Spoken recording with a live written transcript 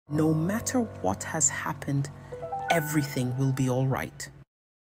No matter what has happened, everything will be all right.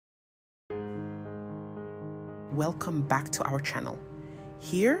 Welcome back to our channel.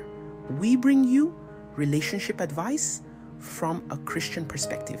 Here, we bring you relationship advice from a Christian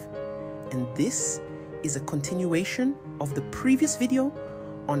perspective. And this is a continuation of the previous video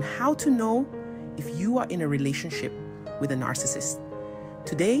on how to know if you are in a relationship with a narcissist.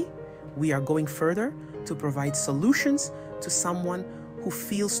 Today, we are going further to provide solutions to someone who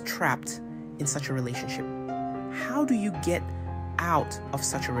feels trapped in such a relationship. How do you get out of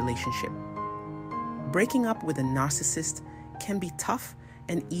such a relationship? Breaking up with a narcissist can be tough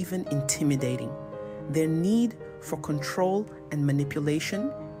and even intimidating. Their need for control and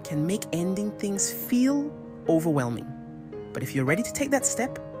manipulation can make ending things feel overwhelming. But if you're ready to take that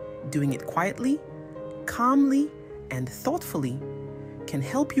step, doing it quietly, calmly, and thoughtfully can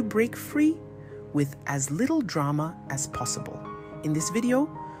help you break free with as little drama as possible. In this video,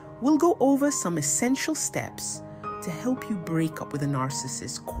 we'll go over some essential steps to help you break up with a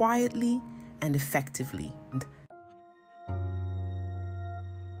narcissist quietly and effectively.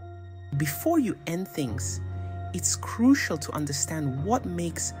 Before you end things, it's crucial to understand what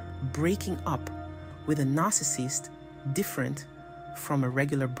makes breaking up with a narcissist different from a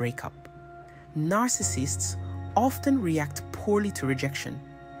regular breakup. Narcissists often react poorly to rejection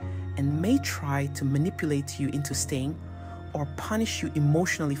and may try to manipulate you into staying or punish you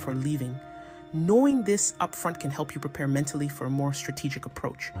emotionally for leaving. Knowing this upfront can help you prepare mentally for a more strategic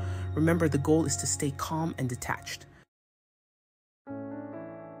approach. Remember, the goal is to stay calm and detached.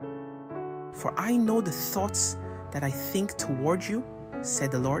 For I know the thoughts that I think toward you, said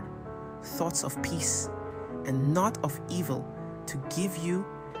the Lord, thoughts of peace and not of evil, to give you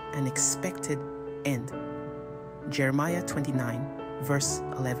an expected end. Jeremiah 29, verse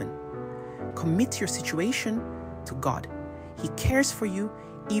 11. Commit your situation to God. He cares for you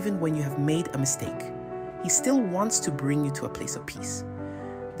even when you have made a mistake. He still wants to bring you to a place of peace.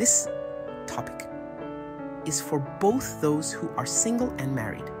 This topic is for both those who are single and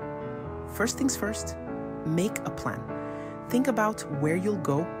married. First things first, make a plan. Think about where you'll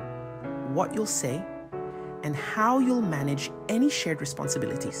go, what you'll say, and how you'll manage any shared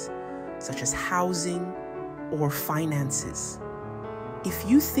responsibilities, such as housing or finances. If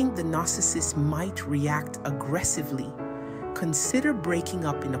you think the narcissist might react aggressively, consider breaking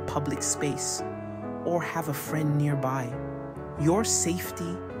up in a public space or have a friend nearby. Your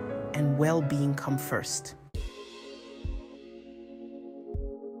safety and well-being come first.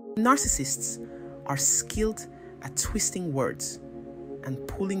 Narcissists are skilled at twisting words and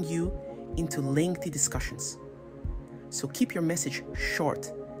pulling you into lengthy discussions. So keep your message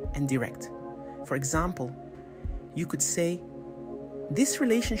short and direct. For example, you could say, "This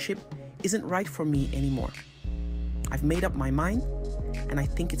relationship isn't right for me anymore. I've made up my mind and I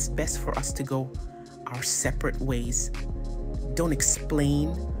think it's best for us to go our separate ways." Don't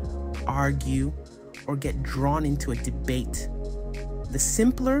explain, argue, or get drawn into a debate. The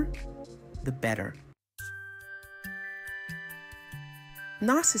simpler, the better.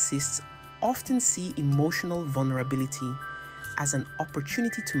 Narcissists often see emotional vulnerability as an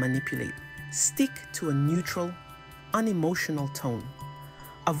opportunity to manipulate. Stick to a neutral, unemotional tone.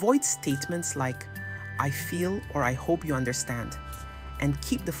 Avoid statements like, "I feel" or "I hope you understand," and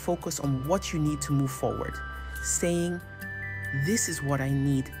keep the focus on what you need to move forward. Saying, "This is what I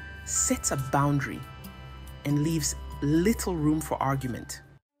need," sets a boundary and leaves little room for argument.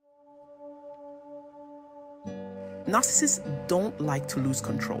 Narcissists don't like to lose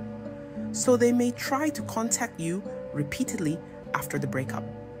control, so they may try to contact you repeatedly after the breakup.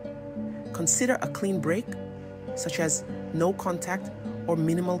 Consider a clean break, such as no contact or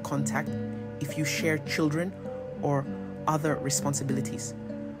minimal contact if you share children or other responsibilities.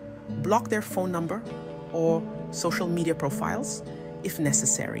 Block their phone number or social media profiles if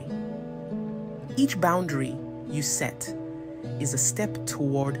necessary. Each boundary you set is a step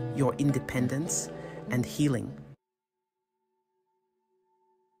toward your independence and healing.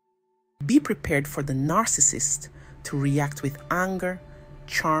 Be prepared for the narcissist to react with anger,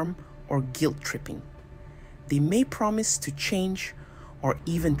 charm, or guilt tripping. They may promise to change or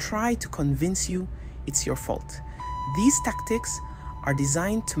even try to convince you it's your fault. These tactics are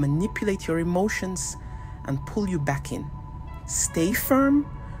designed to manipulate your emotions and pull you back in. Stay firm,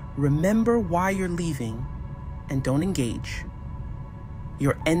 remember why you're leaving, and don't engage.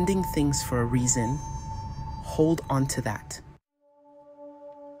 You're ending things for a reason. Hold on to that.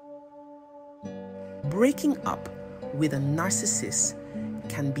 Breaking up with a narcissist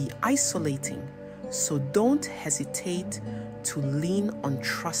can be isolating, so don't hesitate to lean on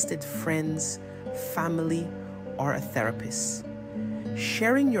trusted friends, family, or a therapist.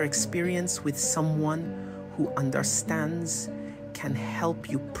 Sharing your experience with someone who understands can help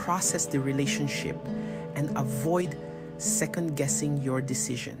you process the relationship and avoid second-guessing your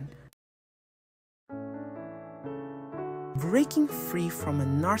decision. Breaking free from a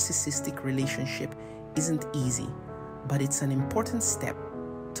narcissistic relationship isn't easy, but it's an important step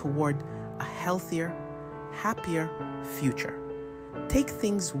toward a healthier, happier future. Take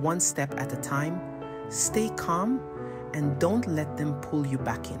things one step at a time, stay calm, and don't let them pull you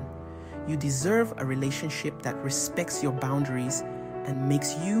back in. You deserve a relationship that respects your boundaries and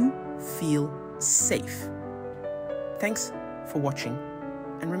makes you feel safe. Thanks for watching.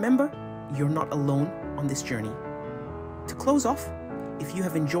 And remember, you're not alone on this journey. To close off, if you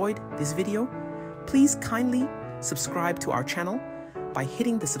have enjoyed this video, please kindly subscribe to our channel by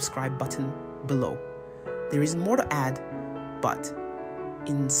hitting the subscribe button below. There is more to add, but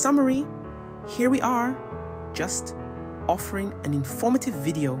in summary, here we are, just offering an informative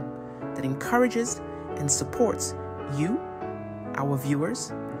video that encourages and supports you, our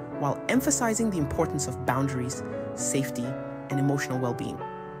viewers, while emphasizing the importance of boundaries, safety, and emotional well-being.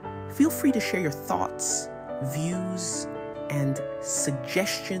 Feel free to share your thoughts, views, and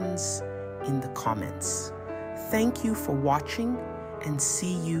suggestions in the comments. Thank you for watching, and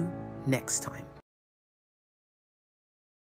see you next time.